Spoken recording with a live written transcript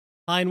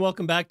Hi, and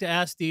welcome back to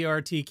Ask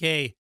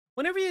DRTK.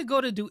 Whenever you go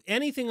to do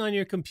anything on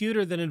your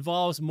computer that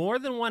involves more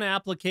than one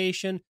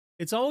application,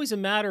 it's always a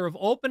matter of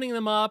opening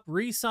them up,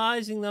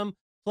 resizing them,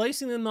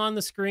 placing them on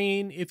the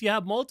screen. If you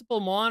have multiple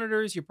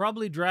monitors, you're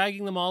probably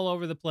dragging them all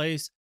over the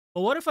place.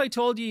 But what if I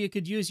told you you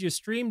could use your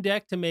Stream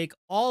Deck to make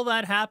all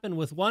that happen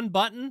with one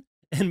button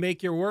and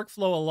make your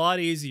workflow a lot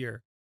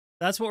easier?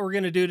 That's what we're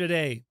going to do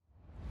today.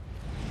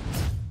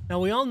 Now,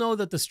 we all know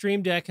that the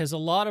Stream Deck has a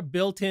lot of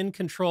built-in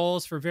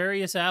controls for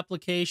various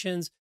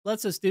applications,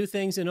 lets us do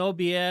things in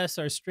OBS,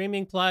 our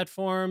streaming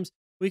platforms.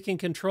 We can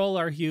control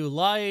our hue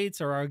lights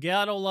or our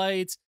elgato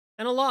lights,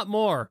 and a lot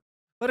more.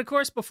 But of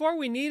course, before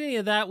we need any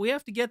of that, we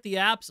have to get the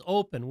apps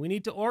open. We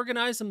need to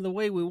organize them the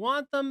way we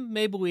want them.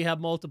 Maybe we have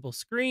multiple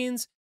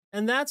screens,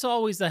 and that's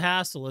always the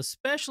hassle,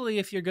 especially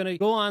if you're going to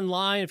go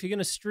online, if you're going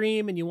to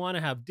stream and you want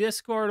to have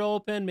Discord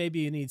open, maybe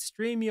you need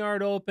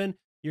StreamYard open,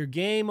 your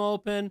game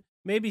open,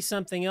 maybe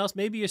something else.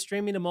 Maybe you're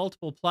streaming to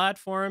multiple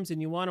platforms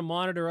and you want to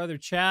monitor other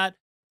chat.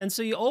 And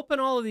so you open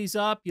all of these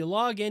up, you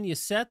log in, you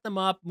set them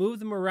up, move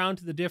them around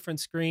to the different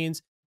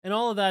screens, and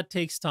all of that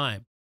takes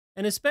time.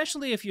 And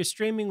especially if you're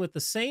streaming with the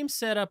same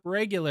setup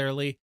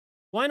regularly,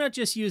 why not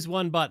just use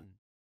one button?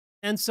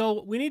 And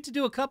so we need to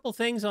do a couple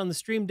things on the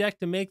Stream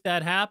Deck to make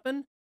that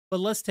happen, but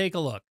let's take a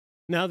look.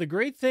 Now, the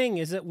great thing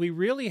is that we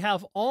really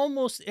have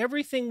almost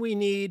everything we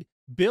need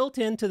built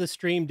into the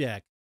Stream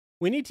Deck.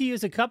 We need to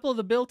use a couple of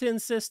the built-in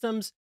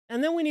systems,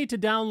 and then we need to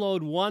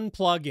download one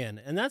plugin,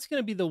 and that's going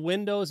to be the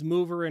Windows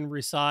Mover and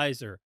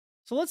Resizer.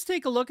 So let's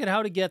take a look at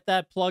how to get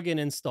that plugin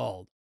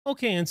installed.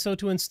 Okay, and so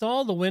to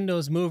install the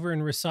Windows Mover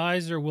and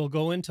Resizer, we'll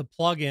go into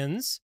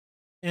Plugins,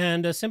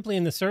 and simply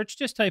in the search,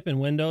 just type in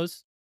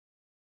Windows,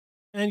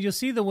 and you'll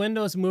see the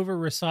Windows Mover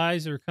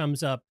Resizer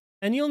comes up,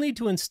 and you'll need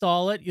to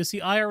install it. You'll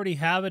see I already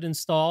have it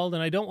installed,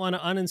 and I don't want to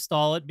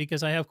uninstall it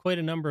because I have quite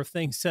a number of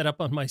things set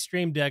up on my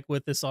Stream Deck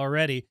with this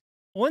already.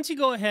 Once you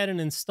go ahead and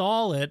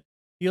install it,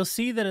 you'll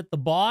see that at the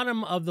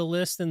bottom of the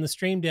list in the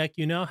Stream Deck,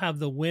 you now have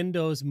the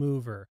Windows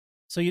Mover.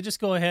 So you just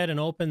go ahead and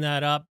open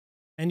that up,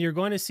 and you're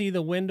going to see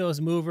the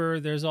Windows Mover.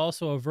 There's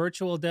also a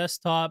virtual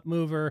desktop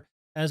mover,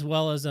 as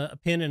well as a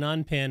pin and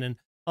unpin, and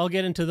I'll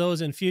get into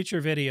those in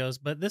future videos,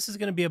 but this is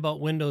going to be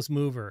about Windows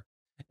Mover.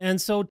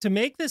 And so to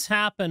make this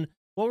happen,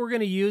 what we're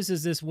going to use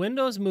is this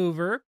Windows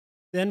Mover.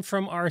 Then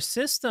from our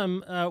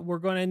system, we're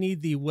going to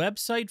need the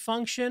website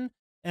function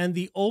and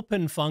the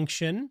open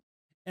function.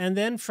 And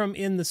then from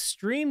in the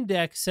Stream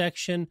Deck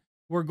section,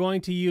 we're going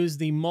to use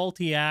the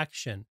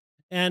multi-action.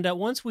 And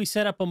once we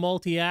set up a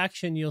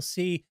multi-action, you'll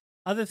see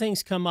other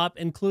things come up,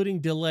 including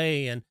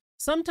delay. And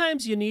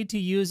sometimes you need to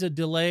use a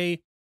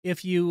delay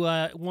if you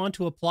want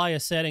to apply a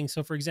setting.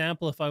 So for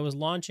example, if I was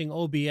launching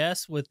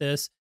OBS with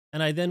this,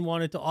 and I then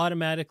wanted to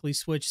automatically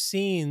switch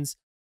scenes,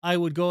 I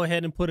would go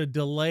ahead and put a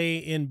delay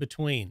in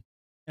between.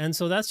 And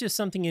so that's just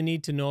something you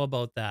need to know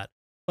about that.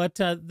 But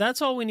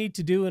that's all we need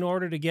to do in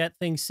order to get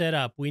things set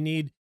up. We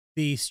need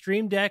the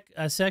Stream Deck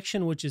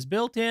section, which is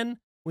built in.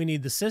 We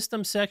need the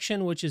system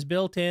section, which is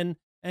built in.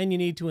 And you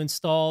need to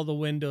install the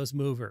Windows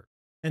Mover.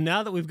 And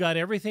now that we've got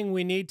everything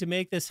we need to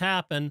make this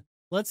happen,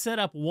 let's set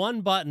up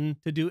one button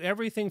to do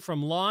everything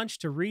from launch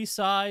to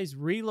resize,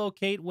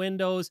 relocate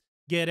windows,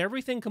 get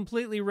everything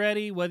completely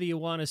ready, whether you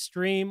want to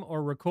stream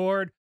or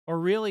record, or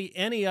really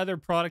any other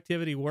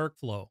productivity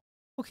workflow.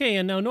 Okay,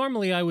 and now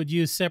normally I would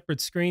use separate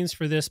screens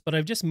for this, but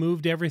I've just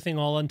moved everything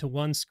all onto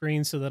one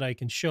screen so that I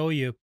can show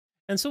you.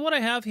 And so what I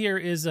have here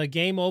is a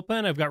game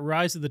open. I've got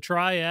Rise of the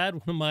Triad,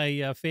 one of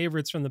my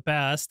favorites from the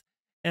past.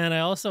 And I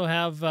also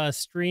have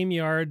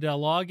StreamYard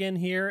login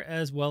here,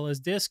 as well as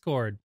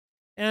Discord.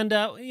 And,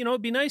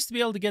 it'd be nice to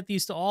be able to get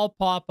these to all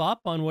pop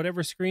up on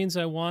whatever screens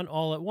I want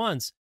all at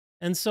once.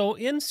 And so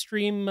in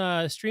Stream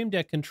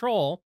Deck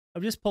Control,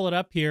 I'll just pull it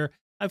up here.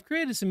 I've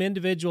created some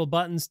individual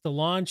buttons to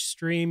launch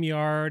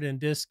StreamYard and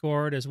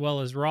Discord as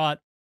well as ROT.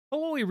 But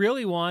what we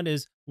really want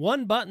is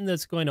one button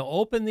that's going to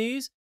open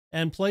these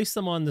and place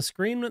them on the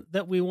screen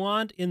that we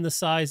want in the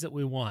size that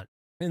we want.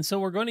 And so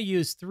we're going to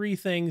use three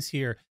things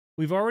here.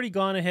 We've already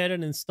gone ahead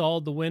and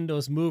installed the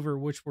Windows Mover,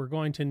 which we're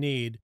going to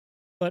need.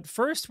 But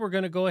first, we're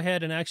going to go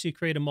ahead and actually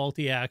create a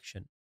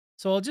multi-action.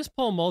 So I'll just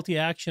pull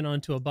multi-action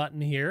onto a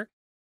button here.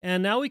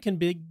 And now we can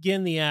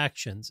begin the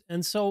actions.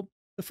 And so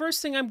the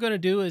first thing I'm going to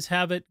do is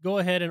have it go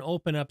ahead and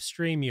open up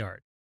StreamYard.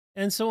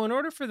 And so in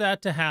order for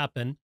that to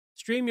happen,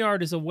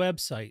 StreamYard is a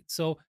website.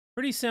 So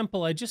pretty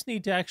simple. I just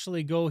need to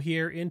actually go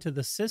here into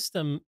the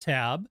System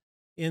tab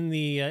in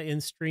the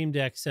in Stream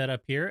Deck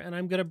setup here, and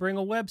I'm going to bring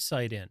a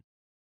website in.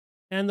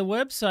 And the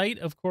website,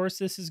 of course,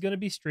 this is going to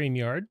be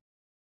StreamYard.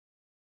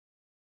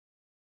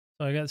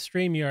 So I got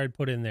StreamYard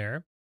put in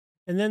there.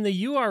 And then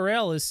the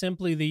URL is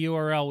simply the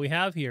URL we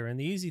have here. And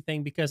the easy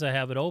thing, because I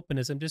have it open,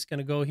 is I'm just going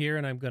to go here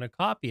and I'm going to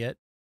copy it,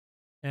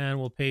 and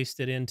we'll paste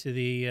it into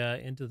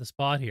the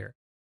spot here.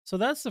 So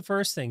that's the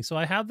first thing. So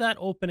I have that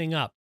opening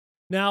up.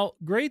 Now,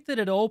 great that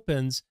it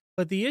opens,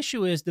 but the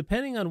issue is,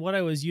 depending on what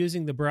I was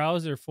using the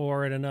browser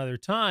for at another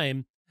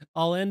time,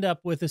 I'll end up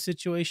with a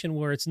situation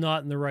where it's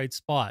not in the right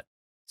spot.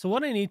 So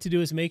what I need to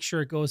do is make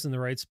sure it goes in the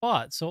right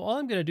spot. So all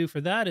I'm going to do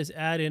for that is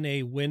add in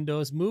a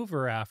Windows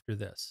mover after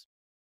this.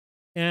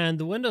 And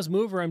the Windows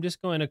mover, I'm just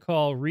going to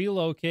call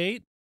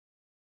relocate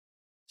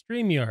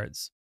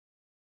StreamYards.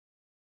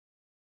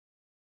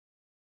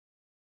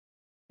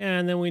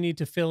 And then we need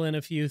to fill in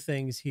a few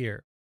things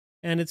here.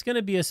 And it's going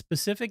to be a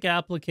specific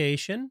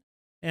application.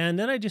 And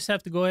then I just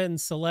have to go ahead and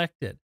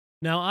select it.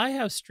 Now I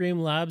have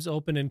Streamlabs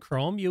open in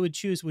Chrome. You would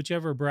choose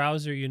whichever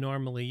browser you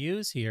normally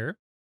use here.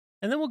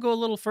 And then we'll go a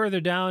little further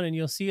down and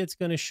you'll see it's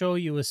going to show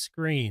you a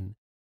screen.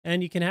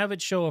 And you can have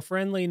it show a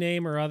friendly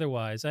name or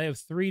otherwise. I have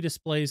 3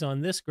 displays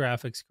on this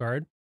graphics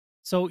card.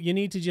 So you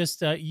need to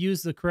just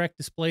use the correct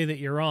display that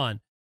you're on.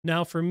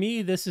 Now for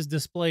me, this is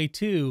display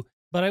 2,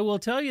 but I will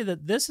tell you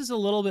that this is a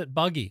little bit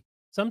buggy.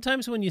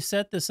 Sometimes when you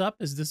set this up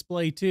as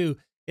display 2,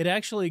 it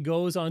actually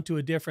goes onto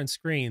a different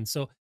screen.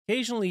 So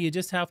occasionally you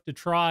just have to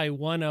try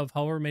one of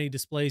however many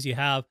displays you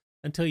have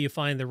until you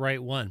find the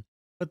right one.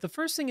 But the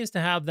first thing is to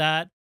have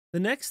that. The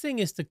next thing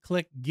is to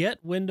click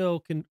Get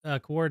Window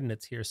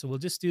Coordinates here. So we'll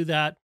just do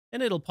that,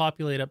 and it'll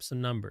populate up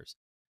some numbers.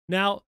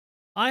 Now,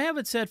 I have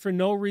it set for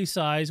no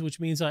resize,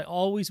 which means I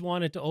always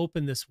want it to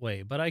open this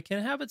way, but I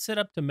can have it set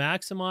up to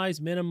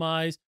maximize,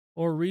 minimize,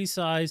 or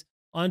resize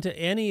onto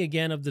any,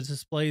 again, of the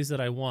displays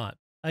that I want.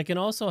 I can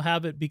also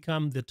have it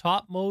become the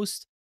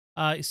topmost.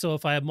 So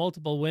if I have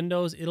multiple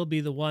windows, it'll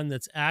be the one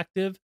that's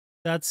active.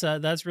 That's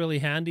really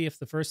handy if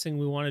the first thing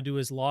we want to do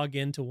is log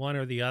into one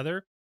or the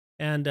other.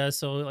 And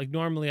so like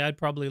normally I'd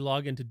probably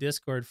log into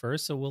Discord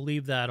first, so we'll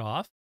leave that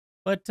off.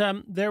 But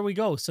there we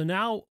go. So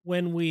now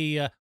when we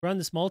run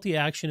this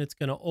multi-action, it's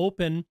going to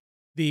open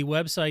the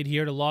website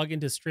here to log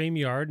into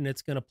StreamYard, and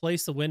it's going to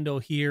place the window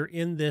here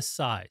in this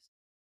size.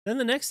 Then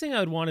the next thing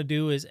I would want to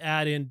do is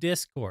add in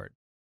Discord.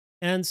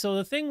 And so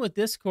the thing with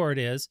Discord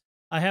is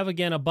I have,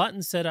 again, a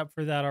button set up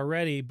for that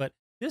already, but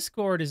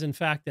Discord is in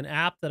fact an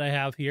app that I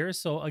have here.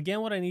 So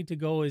again, what I need to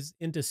go is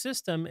into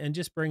System and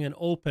just bring an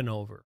Open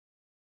over.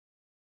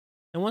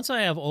 And once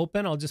I have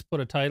Open, I'll just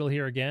put a title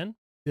here again,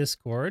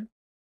 Discord.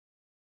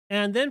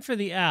 And then for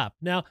the app.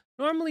 Now,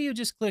 normally you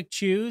just click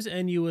Choose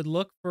and you would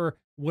look for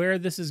where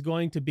this is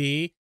going to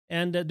be.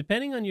 And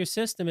depending on your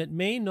system, it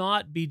may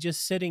not be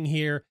just sitting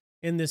here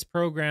in this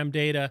program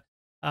data,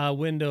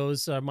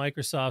 Windows,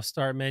 Microsoft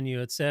Start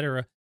menu,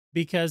 etc.,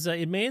 because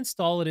it may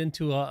install it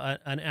into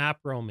an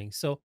app roaming.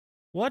 So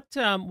what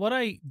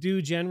I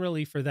do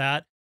generally for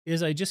that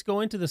is I just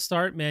go into the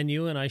Start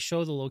menu and I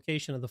show the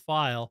location of the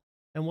file.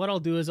 And what I'll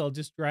do is I'll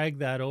just drag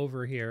that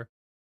over here.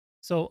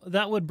 So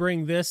that would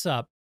bring this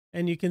up.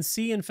 And you can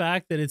see, in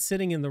fact, that it's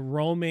sitting in the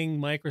roaming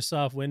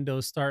Microsoft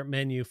Windows Start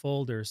menu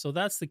folder. So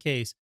that's the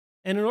case.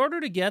 And in order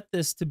to get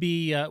this to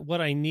be what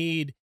I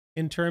need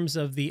in terms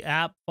of the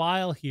app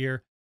file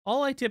here,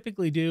 all I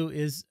typically do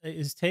is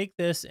take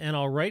this and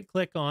I'll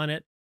right-click on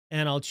it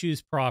and I'll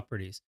choose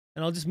Properties.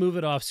 And I'll just move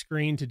it off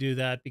screen to do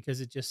that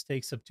because it just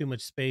takes up too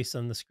much space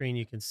on the screen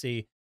you can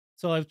see.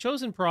 So I've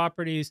chosen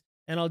Properties.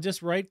 And I'll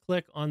just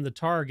right-click on the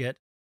target,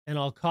 and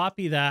I'll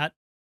copy that,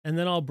 and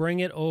then I'll bring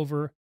it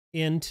over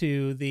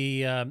into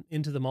the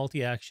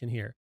multi-action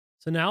here.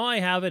 So now I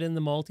have it in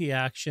the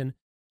multi-action,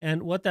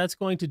 and what that's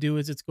going to do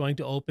is it's going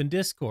to open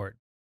Discord.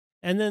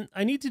 And then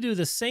I need to do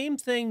the same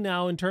thing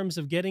now in terms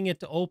of getting it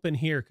to open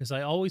here, because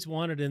I always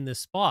want it in this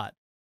spot.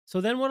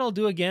 So then what I'll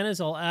do again is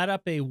I'll add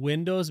up a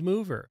Windows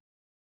mover.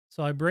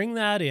 So I bring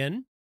that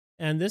in,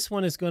 and this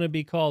one is going to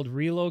be called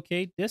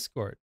Relocate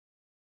Discord.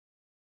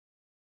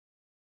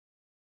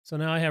 So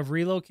now I have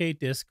Relocate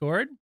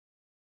Discord.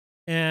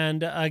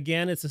 And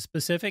again, it's a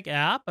specific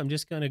app. I'm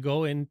just going to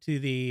go into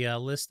the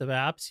list of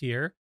apps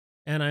here,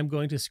 and I'm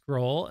going to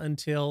scroll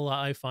until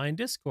I find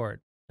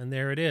Discord. And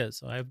there it is.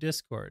 So I have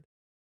Discord.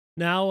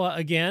 Now,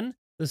 again,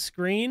 the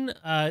screen,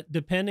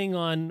 depending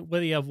on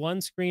whether you have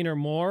one screen or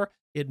more,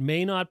 it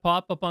may not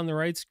pop up on the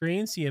right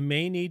screen. So you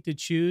may need to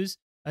choose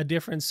a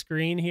different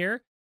screen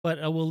here. But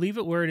we'll leave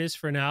it where it is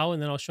for now,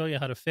 and then I'll show you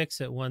how to fix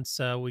it once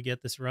we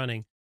get this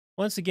running.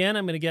 Once again,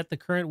 I'm going to get the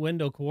current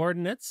window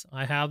coordinates.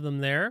 I have them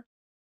there.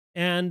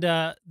 And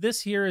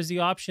this here is the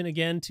option,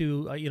 again,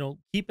 to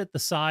keep it the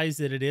size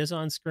that it is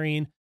on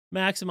screen,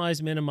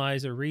 maximize,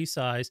 minimize, or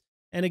resize.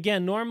 And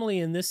again, normally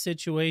in this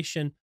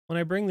situation, when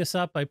I bring this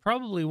up, I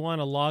probably want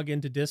to log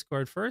into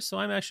Discord first. So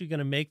I'm actually going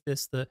to make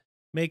this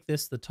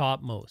the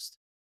topmost.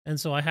 And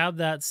so I have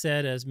that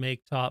set as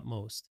make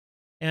topmost.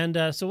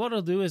 And so what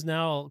I'll do is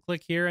now I'll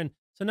click here. And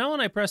so now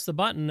when I press the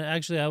button,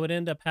 actually, I would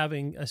end up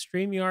having a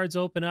StreamYards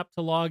open up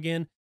to log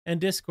in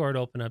and Discord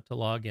open up to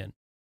log in.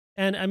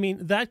 And I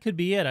mean, that could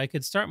be it. I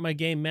could start my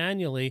game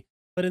manually,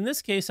 but in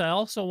this case, I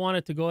also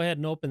wanted to go ahead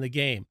and open the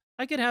game.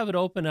 I could have it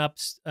open up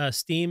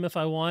Steam if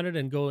I wanted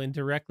and go in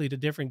directly to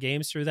different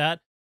games through that.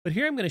 But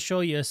here I'm going to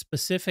show you a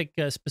specific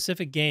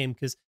game,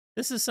 because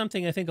this is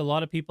something I think a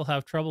lot of people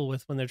have trouble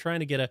with when they're trying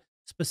to get a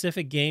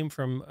specific game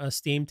from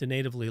Steam to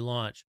natively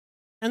launch.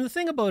 And the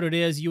thing about it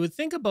is, you would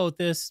think about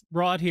this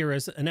brought here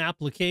as an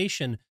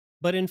application,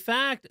 but in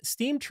fact,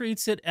 Steam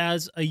treats it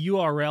as a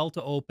URL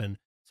to open.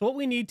 So what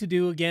we need to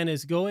do again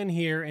is go in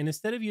here, and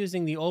instead of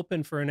using the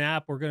open for an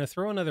app, we're going to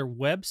throw another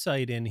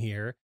website in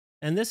here,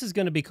 and this is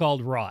going to be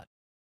called Rot.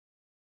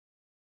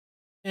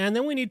 And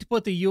then we need to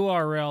put the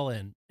URL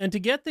in. And to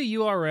get the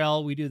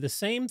URL, we do the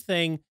same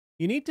thing.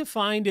 You need to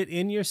find it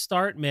in your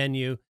start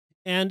menu.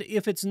 And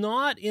if it's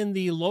not in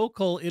the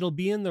local, it'll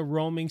be in the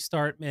roaming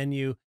start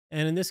menu.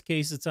 And in this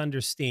case, it's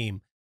under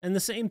Steam. And the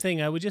same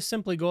thing, I would just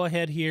simply go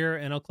ahead here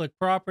and I'll click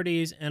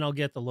properties and I'll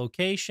get the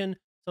location.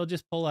 So I'll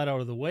just pull that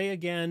out of the way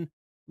again.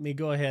 Let me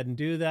go ahead and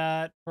do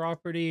that.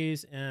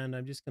 Properties, and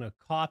I'm just going to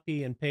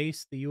copy and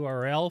paste the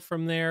URL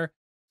from there.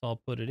 So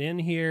I'll put it in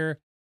here.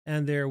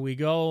 And there we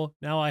go.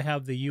 Now I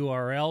have the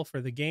URL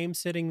for the game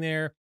sitting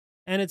there,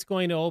 and it's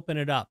going to open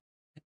it up.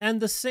 And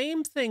the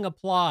same thing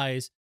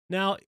applies.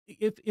 Now,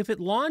 if it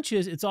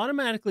launches, it's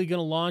automatically going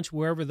to launch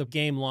wherever the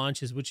game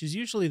launches, which is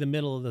usually the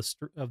middle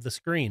of the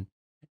screen.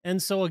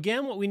 And so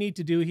again, what we need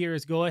to do here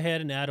is go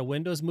ahead and add a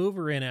Windows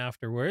mover in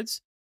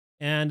afterwards.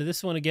 And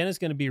this one again is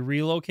going to be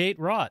relocate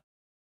rot.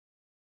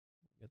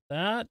 Get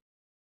that.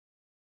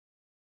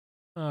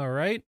 All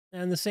right.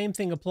 And the same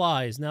thing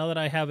applies now that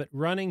I have it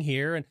running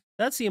here. And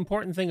that's the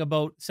important thing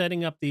about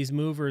setting up these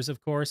movers,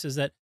 of course, is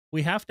that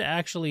we have to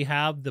actually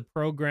have the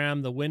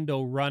program, the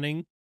window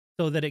running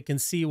so that it can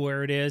see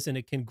where it is and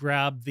it can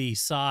grab the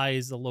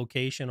size, the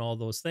location, all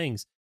those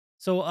things.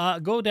 So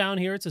go down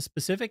here. It's a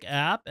specific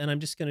app, and I'm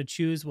just going to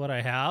choose what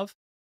I have.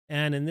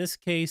 And in this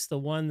case, the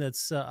one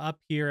that's up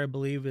here, I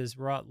believe, is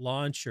Rot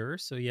Launcher.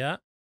 So yeah,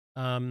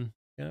 yeah,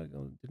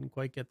 didn't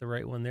quite get the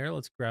right one there.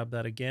 Let's grab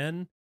that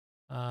again.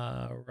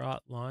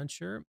 Rot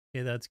Launcher.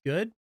 Okay, that's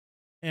good.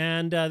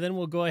 And then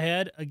we'll go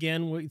ahead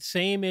again.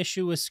 Same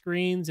issue with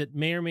screens. It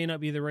may or may not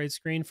be the right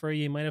screen for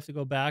you. You might have to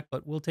go back,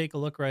 but we'll take a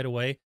look right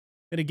away.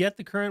 Going to get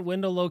the current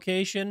window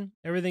location.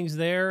 Everything's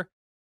there.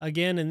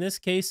 Again, in this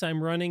case,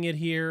 I'm running it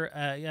here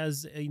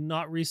as a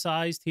not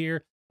resized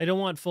here. I don't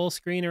want full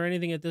screen or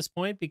anything at this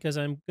point because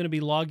I'm going to be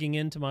logging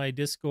into my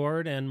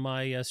Discord and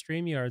my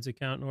StreamYards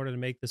account in order to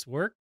make this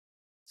work.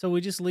 So we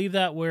just leave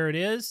that where it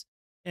is.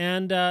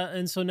 And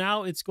so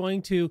now it's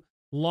going to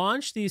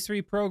launch these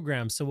three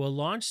programs. So we'll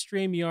launch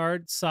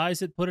StreamYard,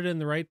 size it, put it in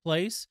the right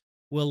place.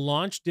 We'll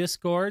launch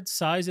Discord,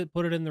 size it,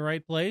 put it in the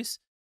right place.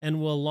 And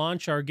we'll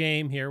launch our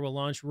game here. We'll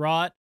launch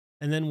Rot,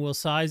 and then we'll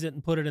size it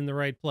and put it in the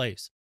right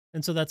place.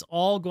 And so that's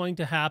all going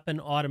to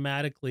happen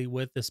automatically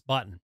with this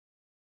button.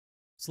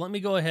 So let me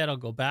go ahead. I'll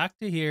go back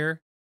to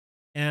here,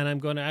 and I'm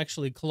going to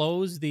actually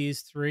close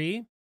these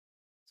three.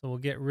 So we'll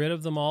get rid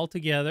of them all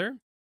together.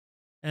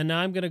 And now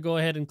I'm going to go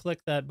ahead and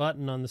click that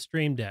button on the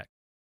Stream Deck.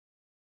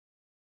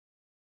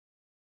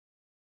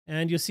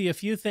 And you'll see a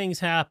few things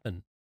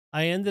happen.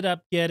 I ended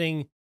up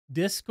getting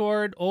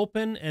Discord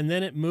open, and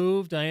then it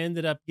moved. I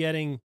ended up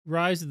getting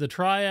Rise of the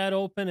Triad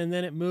open, and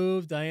then it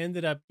moved. I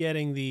ended up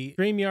getting the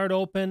StreamYard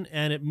open,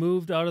 and it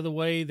moved out of the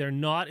way. They're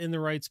not in the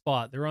right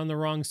spot. They're on the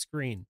wrong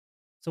screen.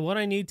 So what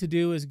I need to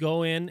do is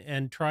go in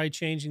and try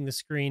changing the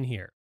screen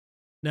here.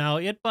 Now,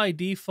 it by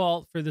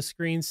default for the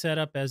screen set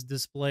up as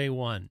display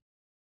 1.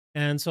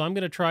 And so I'm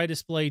going to try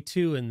display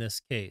 2 in this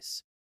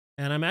case.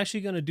 And I'm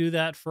actually going to do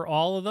that for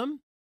all of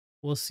them.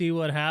 We'll see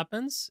what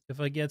happens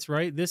if I gets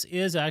right. This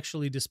is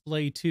actually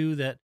display 2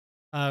 that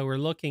we're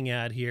looking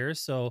at here.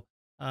 So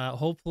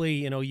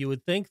hopefully, you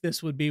would think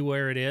this would be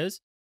where it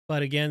is.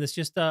 But again, it's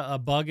just a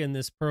bug in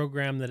this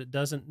program that it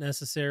doesn't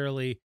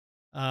necessarily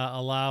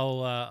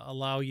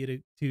allow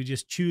you to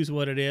just choose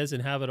what it is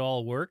and have it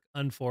all work,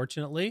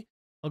 unfortunately.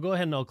 I'll go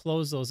ahead and I'll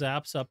close those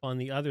apps up on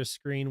the other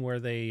screen where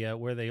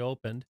they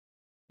opened.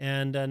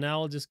 And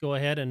now I'll just go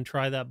ahead and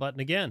try that button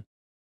again.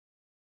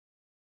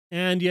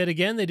 And yet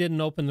again, they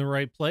didn't open the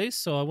right place.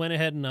 So I went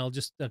ahead and I'll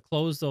just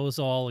close those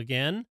all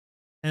again.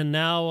 And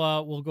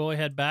now we'll go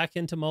ahead back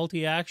into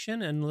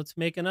multi-action and let's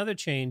make another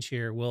change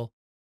here.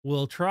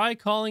 We'll try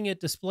calling it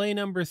display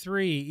number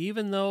 3,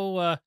 even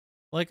though,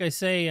 like I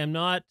say, I'm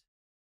not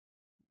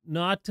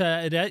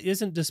it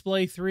isn't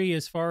display 3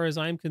 as far as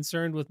I'm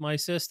concerned with my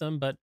system,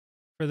 but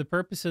for the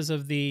purposes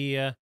of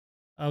the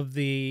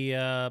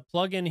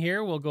plugin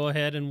here, we'll go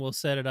ahead and we'll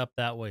set it up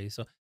that way.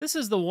 So this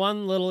is the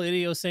one little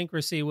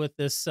idiosyncrasy with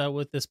this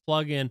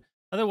plugin.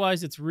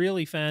 Otherwise, it's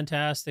really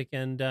fantastic,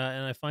 and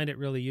I find it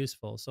really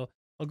useful. So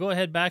I'll go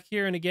ahead back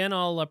here, and again,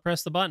 I'll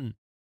press the button.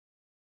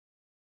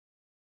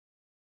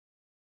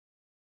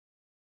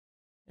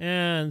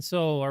 And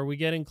so are we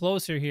getting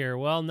closer here?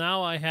 Well,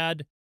 now I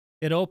had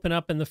it open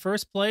up in the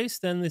first place,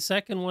 then the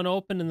second one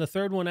opened, and the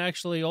third one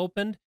actually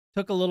opened.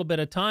 Took a little bit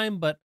of time,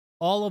 but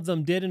all of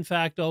them did in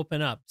fact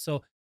open up.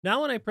 So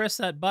now when I press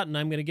that button,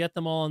 I'm going to get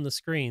them all on the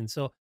screen.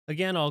 So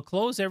again, I'll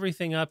close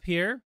everything up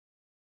here,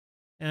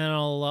 and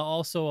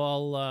I'll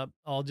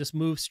just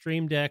move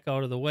Stream Deck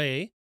out of the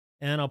way,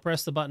 and I'll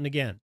press the button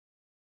again.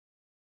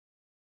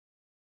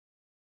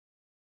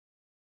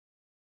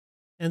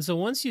 And so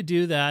once you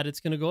do that,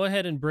 it's going to go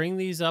ahead and bring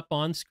these up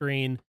on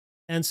screen.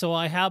 And so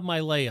I have my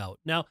layout.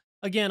 Now,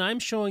 again, I'm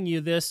showing you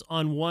this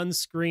on one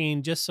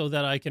screen just so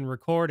that I can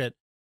record it.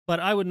 But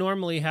I would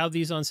normally have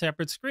these on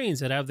separate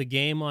screens. I'd have the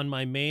game on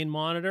my main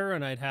monitor,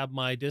 and I'd have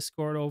my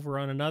Discord over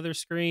on another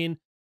screen.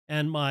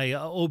 and my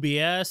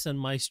OBS and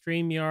my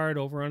StreamYard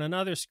over on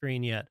another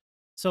screen yet.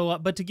 So,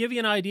 but to give you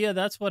an idea,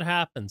 that's what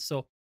happens.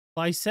 So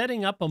by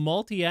setting up a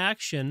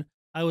multi-action,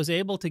 I was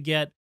able to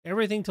get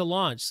everything to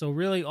launch. So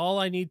really all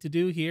I need to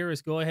do here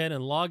is go ahead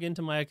and log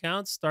into my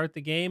account, start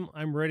the game,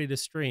 I'm ready to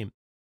stream.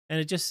 And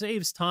it just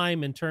saves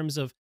time in terms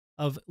of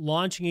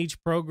launching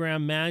each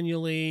program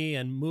manually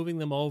and moving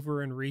them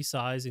over and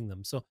resizing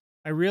them. So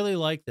I really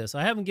like this.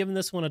 I haven't given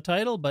this one a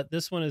title, but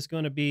this one is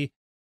going to be,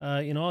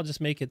 I'll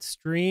just make it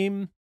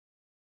Stream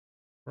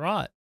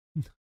Rot.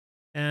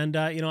 And,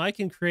 I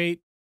can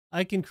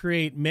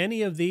create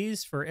many of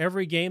these for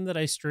every game that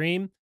I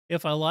stream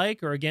if I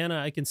like, or again,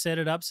 I can set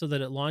it up so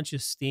that it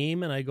launches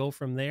Steam and I go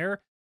from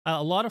there.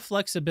 A lot of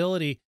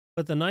flexibility,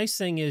 but the nice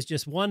thing is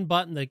just one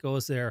button that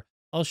goes there.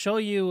 I'll show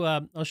you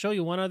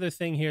one other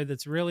thing here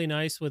that's really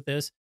nice with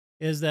this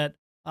is that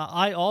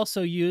I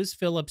also use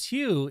Philips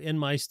Hue in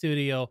my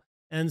studio.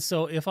 And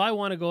so if I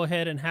want to go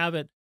ahead and have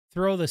it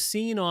throw the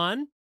scene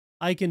on,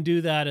 I can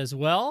do that as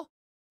well.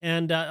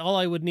 And all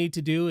I would need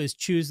to do is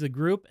choose the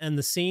group and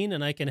the scene,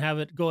 and I can have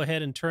it go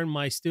ahead and turn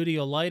my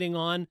studio lighting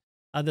on.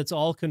 That's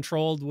all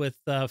controlled with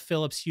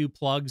Philips Hue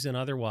plugs and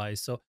otherwise.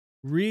 So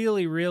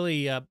really,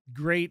 really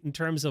great in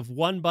terms of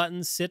one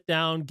button, sit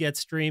down, get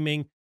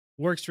streaming,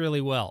 works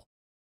really well.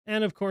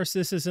 And of course,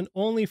 this isn't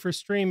only for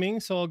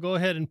streaming, so I'll go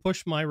ahead and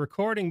push my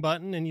recording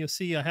button, and you'll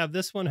see I have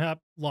this one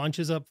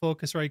launches up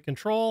Focusrite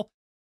Control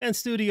and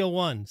Studio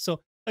One.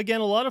 So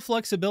again, a lot of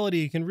flexibility.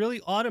 You can really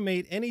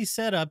automate any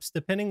setups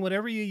depending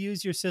whatever you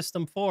use your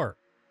system for.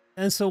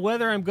 And so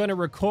whether I'm going to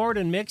record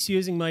and mix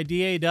using my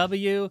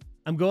DAW,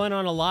 I'm going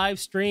on a live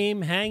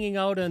stream, hanging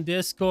out on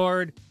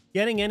Discord,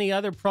 getting any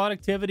other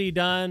productivity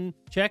done,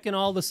 checking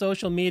all the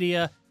social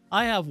media,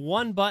 I have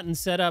one button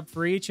set up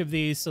for each of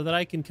these so that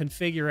I can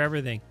configure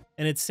everything.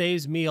 And it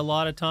saves me a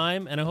lot of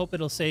time, and I hope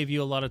it'll save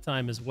you a lot of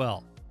time as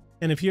well.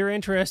 And if you're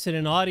interested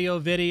in audio,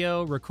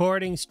 video,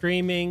 recording,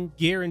 streaming,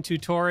 gear, and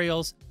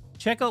tutorials,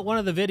 check out one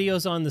of the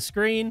videos on the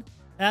screen.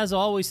 As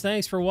always,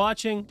 thanks for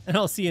watching, and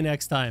I'll see you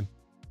next time.